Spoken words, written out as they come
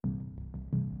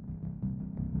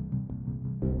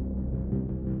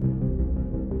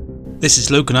This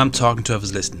is Luke and I'm talking to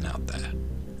others listening out there.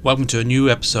 Welcome to a new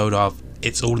episode of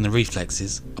It's All in the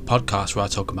Reflexes, a podcast where I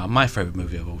talk about my favourite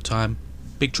movie of all time,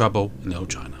 Big Trouble in Little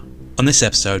China. On this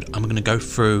episode I'm going to go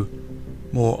through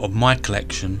more of my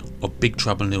collection of Big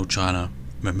Trouble in Little China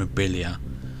memorabilia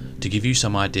to give you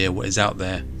some idea what is out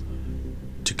there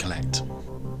to collect.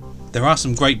 There are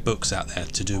some great books out there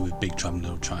to do with Big Trouble in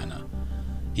Little China.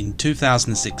 In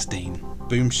 2016,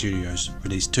 Boom Studios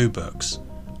released two books.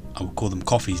 I would call them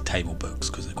coffee table books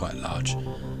because they're quite large.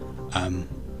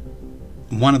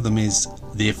 One of them is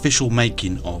The Official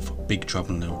Making of Big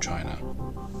Trouble in Little China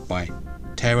by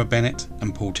Tara Bennett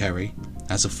and Paul Terry,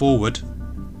 has a foreword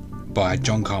by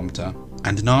John Carpenter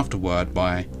and an afterword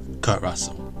by Kurt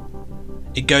Russell.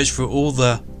 It goes through all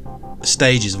the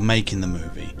stages of making the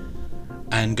movie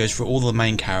and goes through all the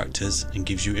main characters and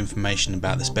gives you information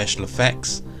about the special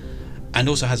effects, and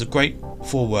also has a great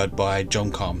foreword by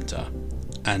John Carpenter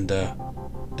and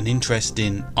an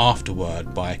interesting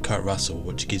afterword by Kurt Russell,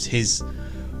 which gives his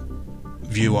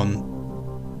view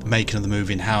on the making of the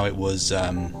movie and how it was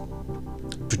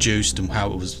produced and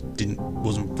how it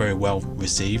wasn't very well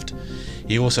received.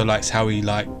 He also likes how he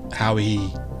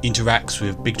interacts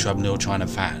with Big Trouble in Little China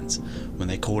fans when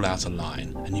they call out a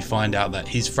line, and you find out that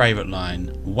his favourite line,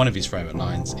 one of his favourite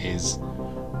lines, is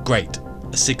 "Great,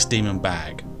 a 6-demon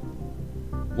bag.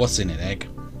 What's in it, egg?"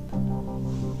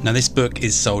 Now this book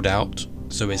is sold out,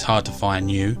 so it's hard to find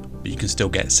new, but you can still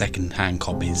get second-hand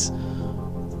copies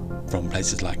from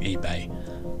places like eBay.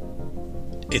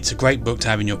 It's a great book to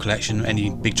have in your collection.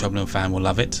 Any Big Trouble in Little fan will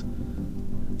love it.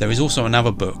 There is also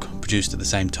another book produced at the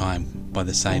same time by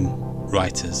the same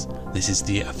writers. This is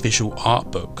the official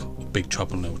art book of Big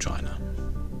Trouble in Little China,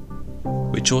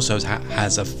 which also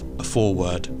has a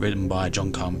foreword written by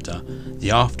John Carpenter. The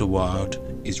afterword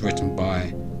is written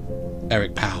by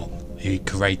Eric Powell, who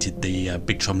created the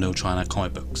Big Trouble in Little China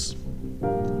comic books.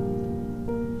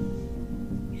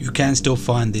 You can still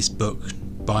find this book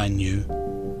brand new.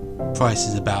 Price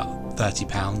is about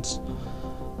 £30.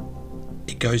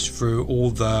 It goes through all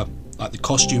the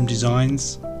costume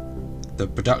designs, the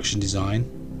production design,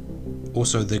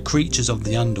 also the creatures of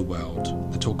the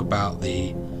underworld. They talk about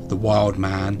the wild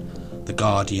man, the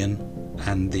guardian,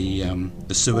 and the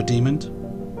sewer demon.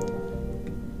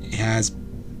 It has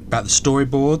about the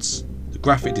storyboards, the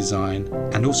graphic design,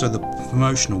 and also the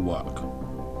promotional work.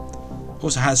 It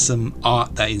also has some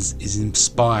art that is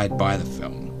inspired by the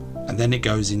film, and then it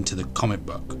goes into the comic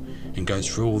book and goes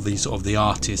through all these sort of the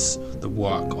artists that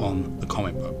work on the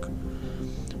comic book.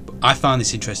 But I found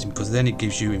this interesting because then it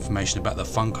gives you information about the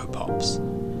Funko Pops.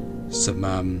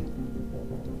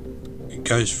 It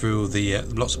goes through the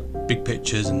lots of big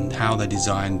pictures and how they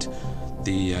designed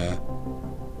the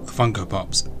Funko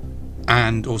Pops,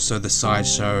 and also the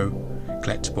sideshow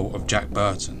collectible of Jack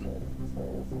Burton.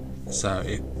 So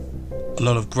a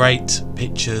lot of great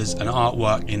pictures and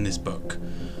artwork in this book.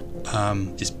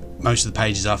 Most of the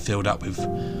pages are filled up with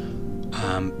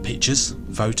pictures,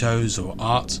 photos or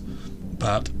art,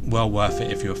 but well worth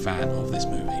it if you're a fan of this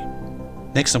movie.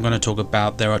 Next I'm going to talk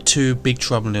about, there are two Big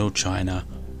Trouble in Little China.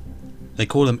 They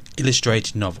call them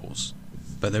illustrated novels,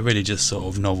 but they're really just sort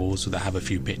of novels that have a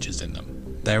few pictures in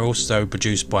them. They're also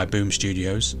produced by Boom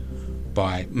Studios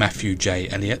by Matthew J.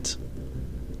 Elliott,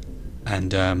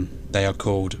 and they are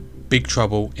called Big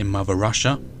Trouble in Mother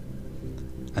Russia,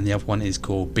 and the other one is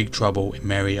called Big Trouble in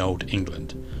Merry Old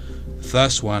England. The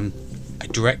first one, a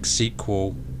direct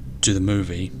sequel to the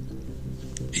movie,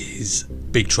 is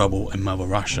Big Trouble in Mother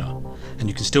Russia, and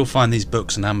you can still find these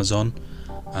books on Amazon.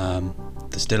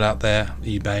 They're still out there,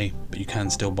 eBay, but you can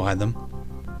still buy them.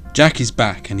 Jack is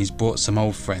back and he's brought some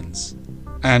old friends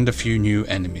and a few new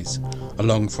enemies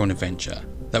along for an adventure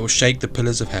that will shake the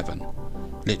pillars of heaven,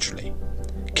 literally.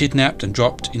 Kidnapped and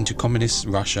dropped into communist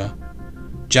Russia,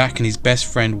 Jack and his best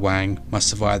friend Wang must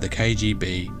survive the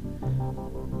KGB,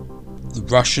 the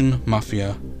Russian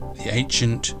mafia, the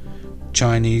ancient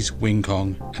Chinese Wing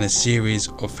Kong, and a series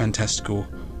of fantastical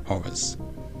horrors.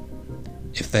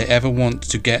 If they ever want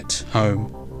to get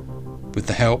home, with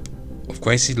the help of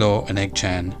Gracie Law and Egg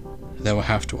Chan, they will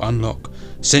have to unlock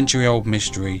century-old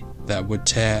mystery that would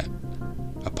tear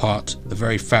apart the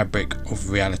very fabric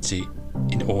of reality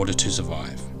in order to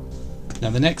survive. Now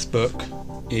the next book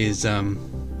is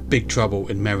Big Trouble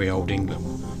in Merry Old England,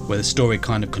 where the story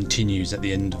kind of continues at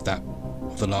the end of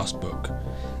the last book,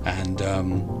 and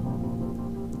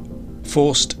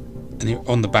forced, and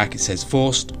on the back it says,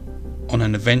 forced on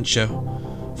an adventure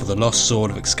for the lost sword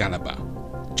of Excalibur,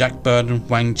 Jack Burton,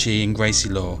 Wang Chi and Gracie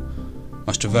Law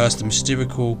must traverse the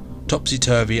mystical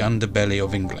topsy-turvy underbelly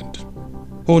of England.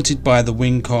 Haunted by the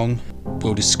Wing Kong,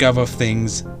 will discover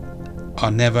things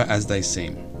are never as they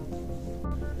seem.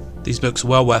 These books are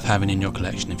well worth having in your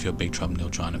collection if you're a Big Trouble in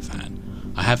Little China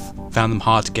fan. I have found them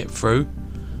hard to get through,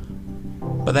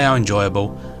 but they are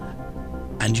enjoyable,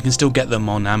 and you can still get them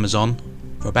on Amazon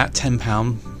for about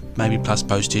 £10, maybe plus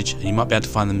postage, and you might be able to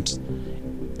find them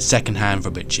second hand for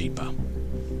a bit cheaper.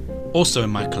 Also in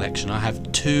my collection I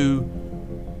have 2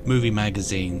 movie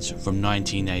magazines from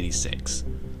 1986.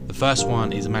 The first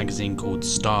one is a magazine called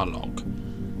Starlog,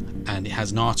 and it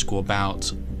has an article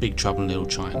about Big Trouble in Little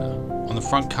China. On the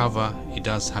front cover it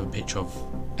does have a picture of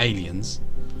aliens,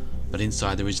 but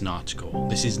inside there is an article.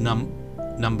 This is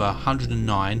number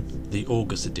 109, the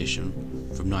August edition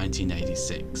from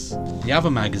 1986. The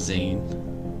other magazine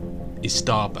is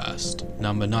Starburst,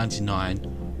 number 99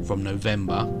 from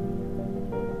November,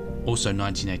 also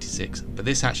 1986, but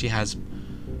this actually has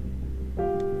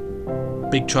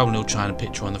Big Trouble in Little China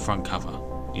picture on the front cover.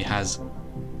 It has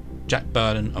Jack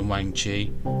Burton and Wang Chi,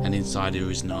 and inside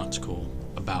there is an article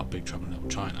about Big Trouble in Little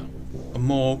China. A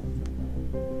more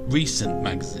recent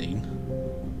magazine,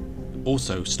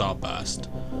 also Starburst,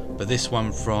 but this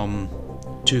one from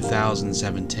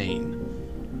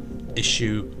 2017,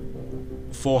 issue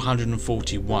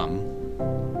 441,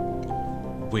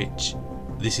 which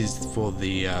this is for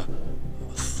the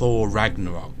Thor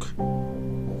Ragnarok,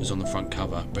 was on the front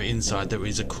cover, but inside there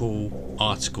is a cool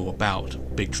article about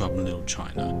Big Trouble in Little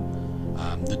China.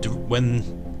 When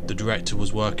the director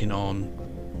was working on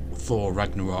Thor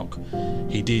Ragnarok,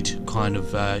 he did kind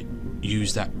of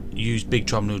use Big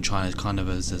Trouble in Little China as kind of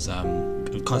as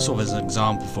an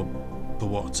example for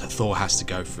what Thor has to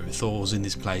go through. Thor's in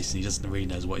this place and he doesn't really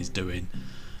know what he's doing,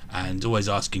 and always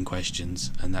asking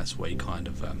questions, and that's what he kind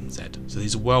of said. So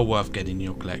these are well worth getting in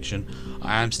your collection.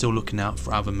 I am still looking out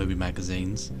for other movie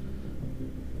magazines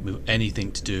with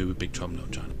anything to do with Big Trouble in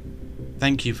Little China.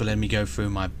 Thank you for letting me go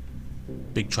through my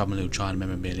Big Trouble in Little China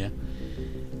memorabilia.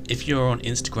 If you're on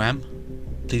Instagram,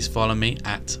 please follow me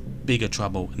at Bigger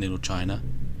Trouble in Little China.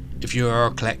 If you are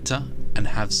a collector and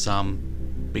have some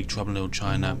Big Trouble in Little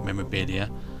China memorabilia,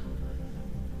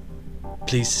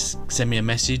 please send me a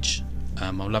message.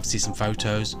 I'd love to see some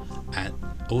photos and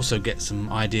also get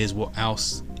some ideas what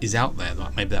else is out there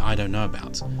that maybe that I don't know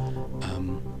about.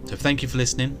 So thank you for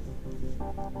listening.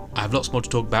 I have lots more to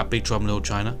talk about Big Trouble in Little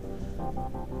China,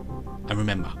 and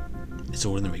remember, it's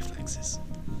all in the reflexes.